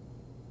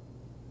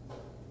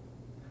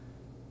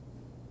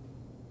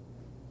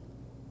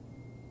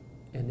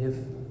 And if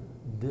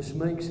this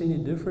makes any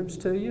difference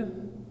to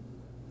you,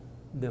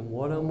 then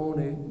what I'm going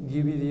to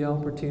give you the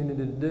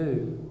opportunity to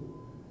do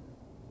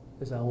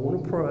is I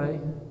want to pray.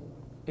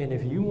 And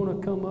if you want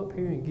to come up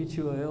here and get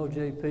you a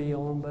LJP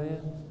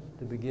armband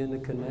to begin to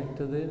connect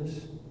to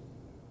this,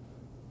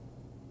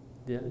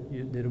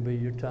 then it'll be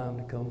your time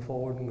to come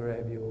forward and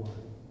grab you one.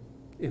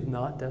 If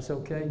not, that's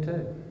okay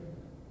too.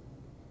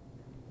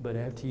 But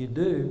after you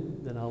do,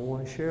 then I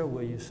want to share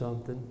with you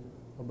something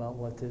about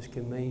what this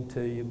can mean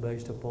to you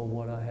based upon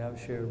what I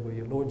have shared with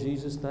you. Lord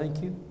Jesus,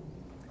 thank you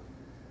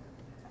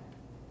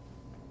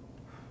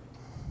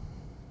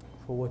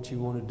for what you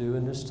want to do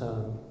in this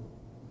time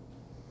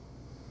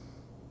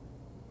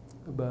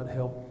about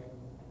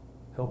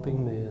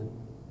helping men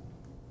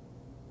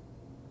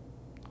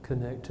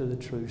connect to the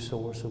true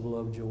source of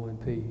love, joy,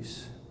 and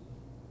peace.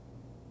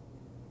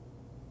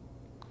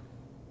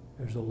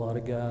 There's a lot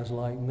of guys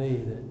like me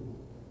that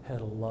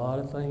had a lot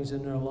of things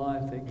in their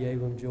life that gave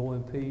them joy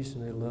and peace,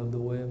 and they loved the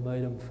way it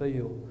made them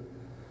feel.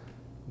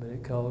 But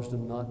it caused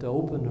them not to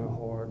open their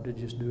heart, to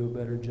just do a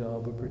better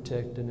job of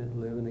protecting it,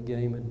 living a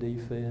game of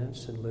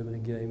defense and living a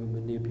game of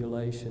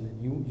manipulation.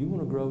 And you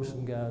want to grow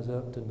some guys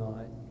up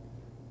tonight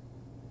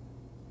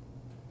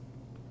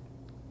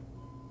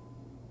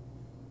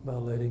by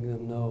letting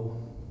them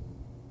know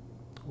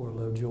where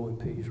love, joy, and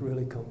peace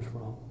really comes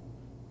from,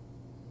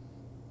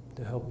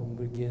 to help them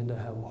begin to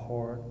have a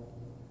heart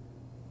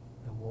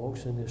that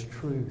walks in this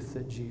truth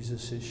that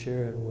Jesus is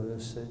sharing with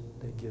us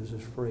that gives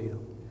us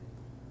freedom.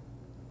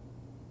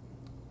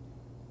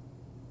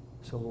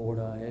 So Lord,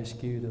 I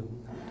ask you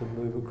to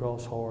move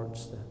across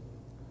hearts that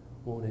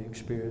want to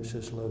experience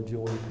this love,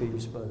 joy, and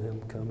peace by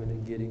them coming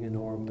and getting an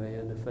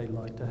armband if they'd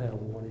like to have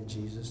one, in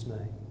Jesus'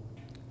 name.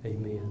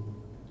 Amen.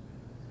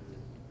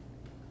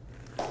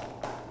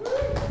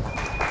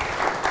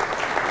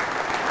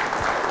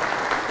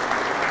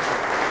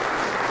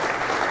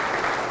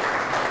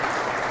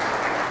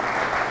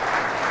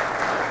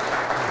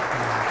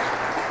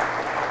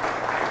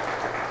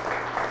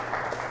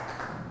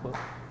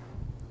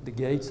 The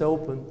gate's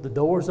open, the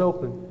door's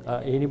open.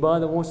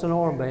 Anybody that wants an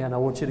armband, I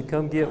want you to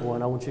come get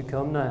one. I want you to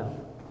come now.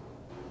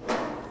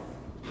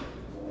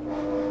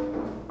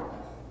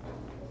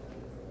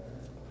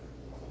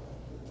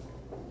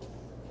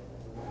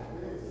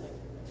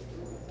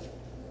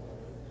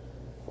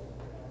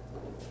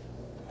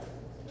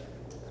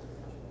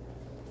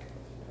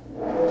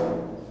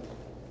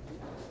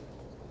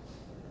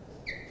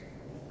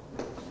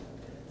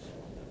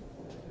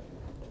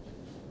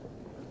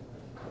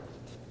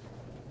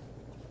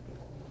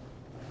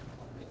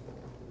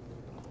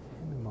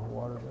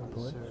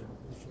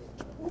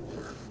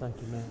 Thank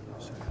you, man.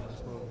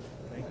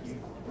 Thank you.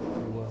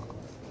 You're welcome.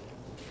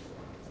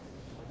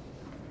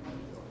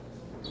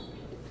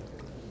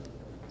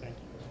 Thank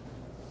you.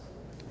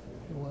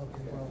 You're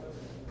welcome, bro.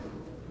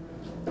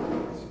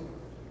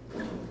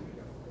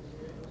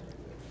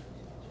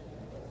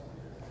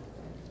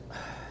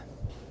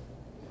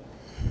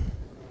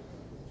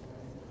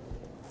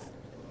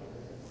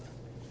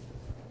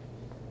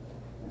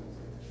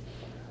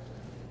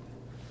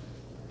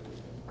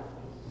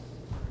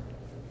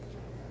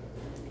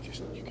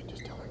 You can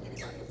just tell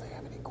anybody if they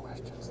have any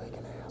questions they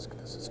can ask.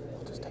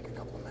 We'll just take a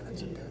couple of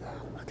minutes and do that.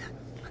 Okay.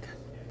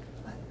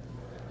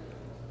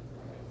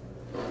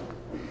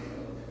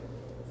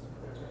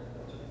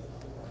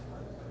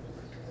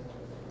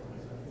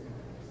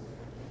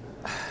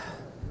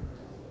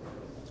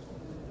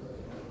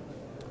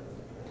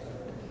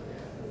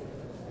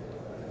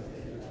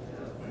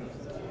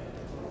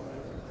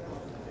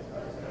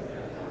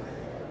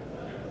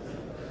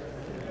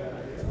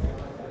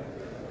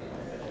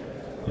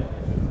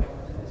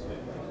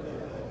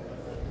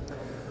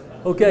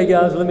 Okay,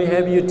 guys, let me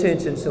have your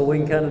attention so we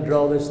can kind of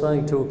draw this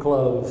thing to a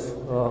close.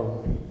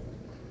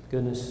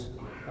 Goodness,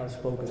 I've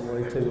spoken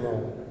way too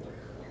long.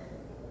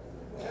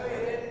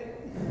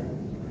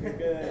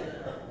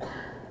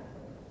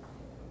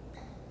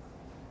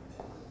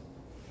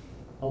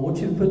 I want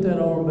you to put that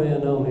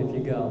armband on if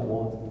you got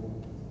one.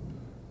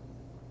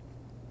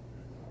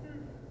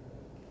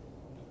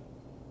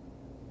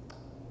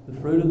 The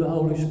fruit of the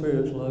Holy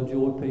Spirit is love,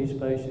 joy, peace,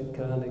 patience,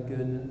 kindness,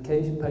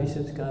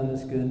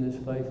 goodness,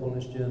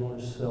 faithfulness,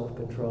 gentleness,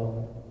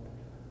 self-control.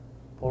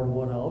 Part of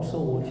what I also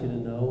want you to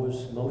know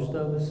is most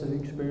of us have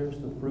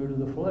experienced the fruit of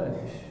the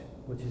flesh,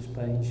 which is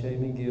pain,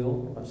 shame, and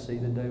guilt. I see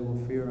the day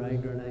with fear,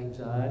 anger, and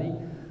anxiety,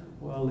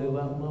 where I live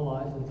out my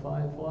life in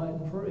fight, flight,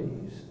 and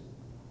freeze.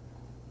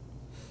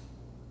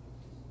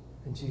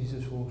 And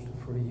Jesus wants to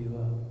free you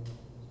up.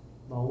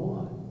 By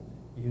what?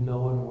 You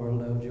knowing where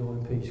love, joy,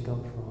 and peace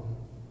come from.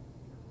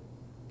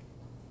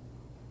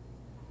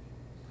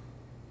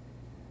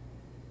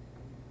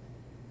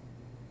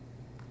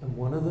 And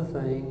one of the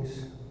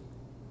things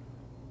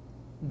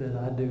that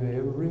I do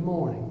every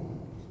morning,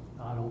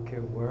 I don't care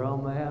where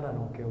I'm at, I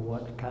don't care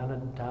what kind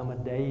of time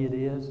of day it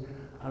is,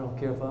 I don't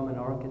care if I'm in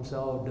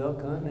Arkansas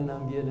duck hunting and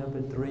I'm getting up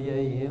at 3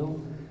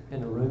 a.m.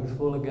 and the room's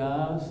full of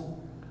guys,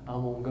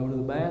 I'm going to go to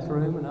the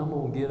bathroom and I'm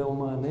going to get on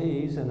my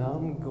knees and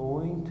I'm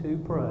going to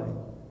pray.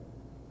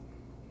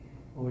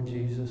 Lord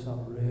Jesus, I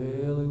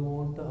really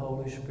want the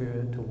Holy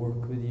Spirit to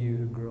work with you,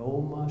 to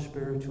grow my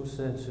spiritual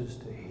senses,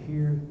 to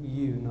hear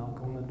you knock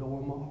on the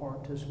door of my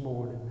heart this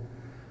morning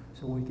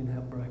so we can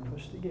have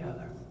breakfast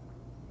together.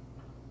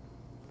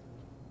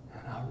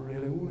 And I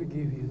really want to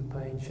give you the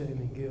pain, shame,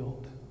 and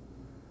guilt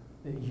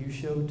that you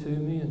showed to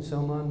me, and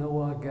some I know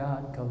I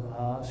got because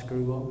I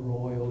screw up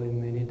royal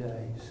in many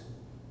days.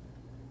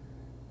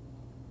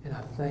 And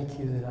I thank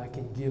you that I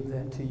can give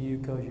that to you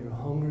because you're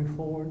hungry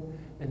for it.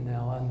 And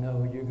now I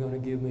know you're going to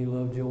give me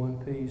love, joy, and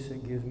peace.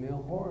 It gives me a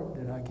heart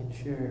that I can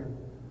share.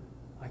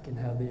 I can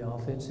have the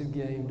offensive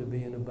game to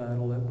be in a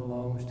battle that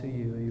belongs to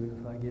you, even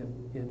if I get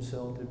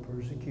insulted,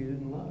 persecuted,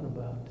 and lied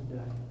about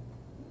today.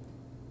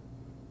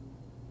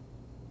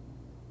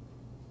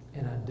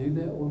 And I do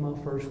that with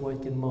my first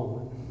waking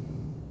moment.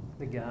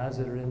 The guys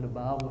that are in the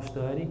Bible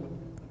study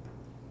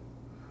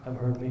have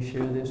heard me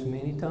share this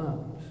many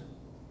times.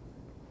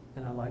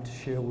 And I'd like to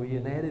share with you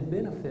an added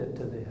benefit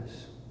to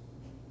this.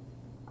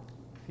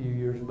 A few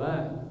years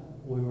back,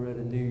 we were at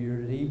a New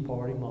Year's Eve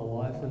party, my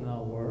wife and I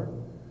were,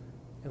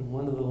 and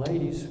one of the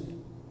ladies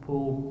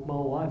pulled my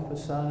wife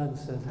aside and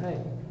said,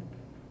 "Hey,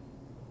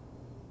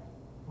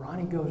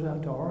 Ronnie goes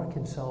out to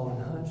Arkansas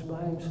and hunts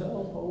by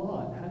himself a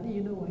lot. How do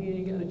you know he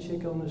ain't got a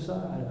chick on the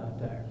side out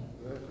there?"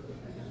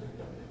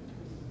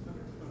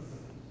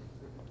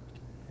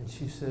 And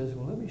she says,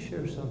 "Well, let me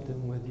share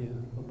something with you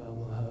about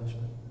my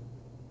husband.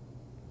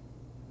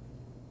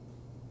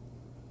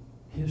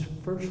 His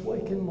first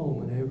waking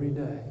moment every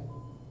day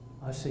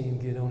I see him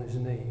get on his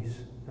knees.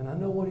 And I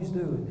know what he's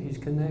doing. He's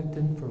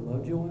connecting for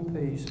love, joy, and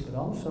peace, but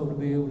also to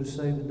be able to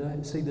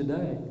see the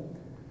day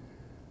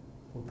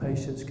with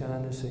patience,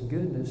 kindness, and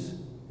goodness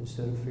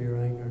instead of fear,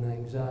 anger, and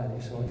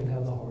anxiety, so I can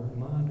have the heart and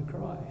mind of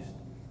Christ.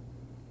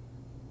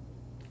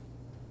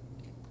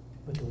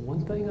 But the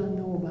one thing I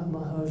know about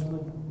my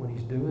husband when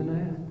he's doing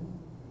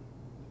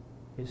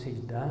that is he's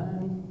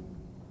dying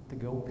to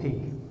go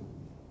pee.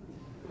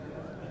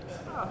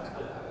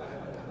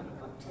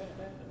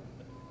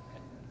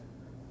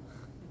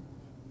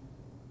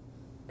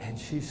 And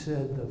she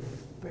said, the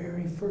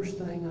very first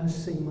thing I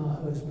see my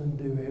husband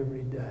do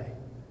every day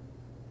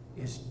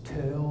is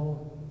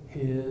tell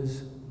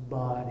his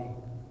body,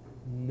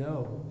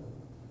 no,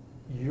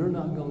 you're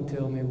not going to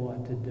tell me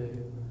what to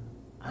do.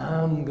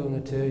 I'm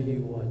going to tell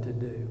you what to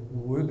do.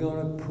 We're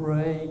going to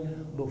pray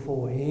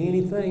before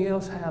anything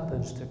else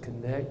happens to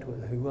connect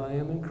with who I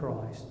am in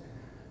Christ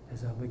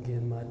as I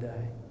begin my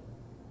day.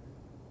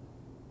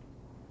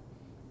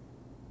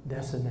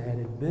 That's an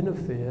added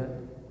benefit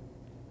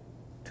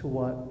to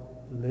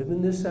what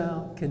living this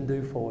out can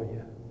do for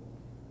you.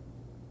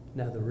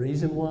 Now, the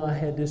reason why I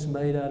had this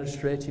made out of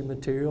stretchy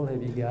material,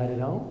 have you got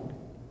it on?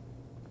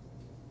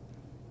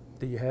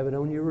 Do you have it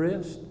on your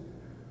wrist?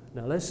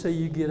 Now, let's say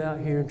you get out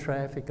here in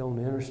traffic on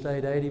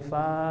Interstate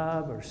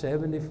 85 or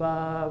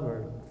 75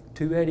 or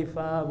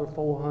 285 or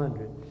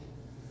 400,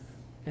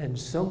 and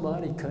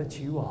somebody cuts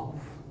you off.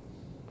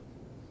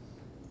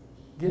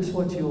 Guess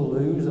what you'll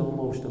lose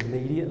almost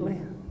immediately?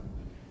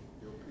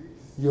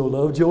 Your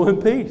love, joy,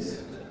 and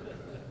peace.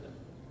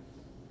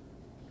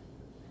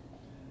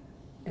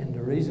 And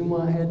the reason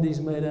why I had these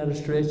made out of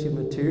stretchy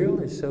material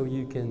is so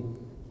you can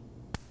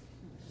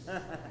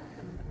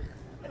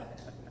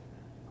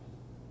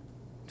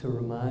to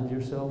remind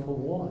yourself of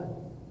what?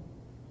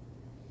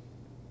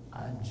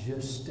 I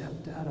just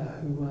stepped out of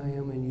who I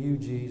am in you,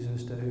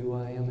 Jesus, to who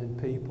I am in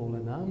people,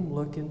 and I'm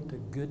looking to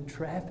good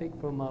traffic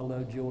for my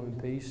love, joy,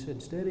 and peace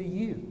instead of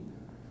you.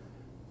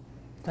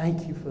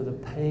 Thank you for the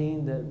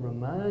pain that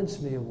reminds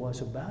me of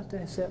what's about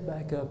to set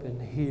back up in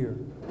here,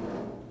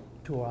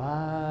 to where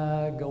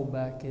I go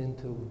back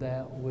into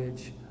that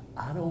which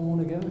I don't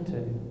want to go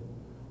to,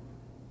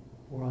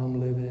 where I'm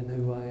living in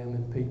who I am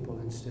in people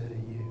instead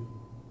of you.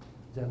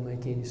 Does that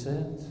make any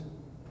sense?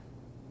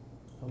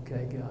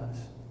 Okay, guys.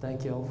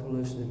 Thank y'all for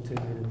listening to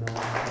me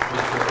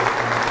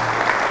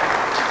tonight.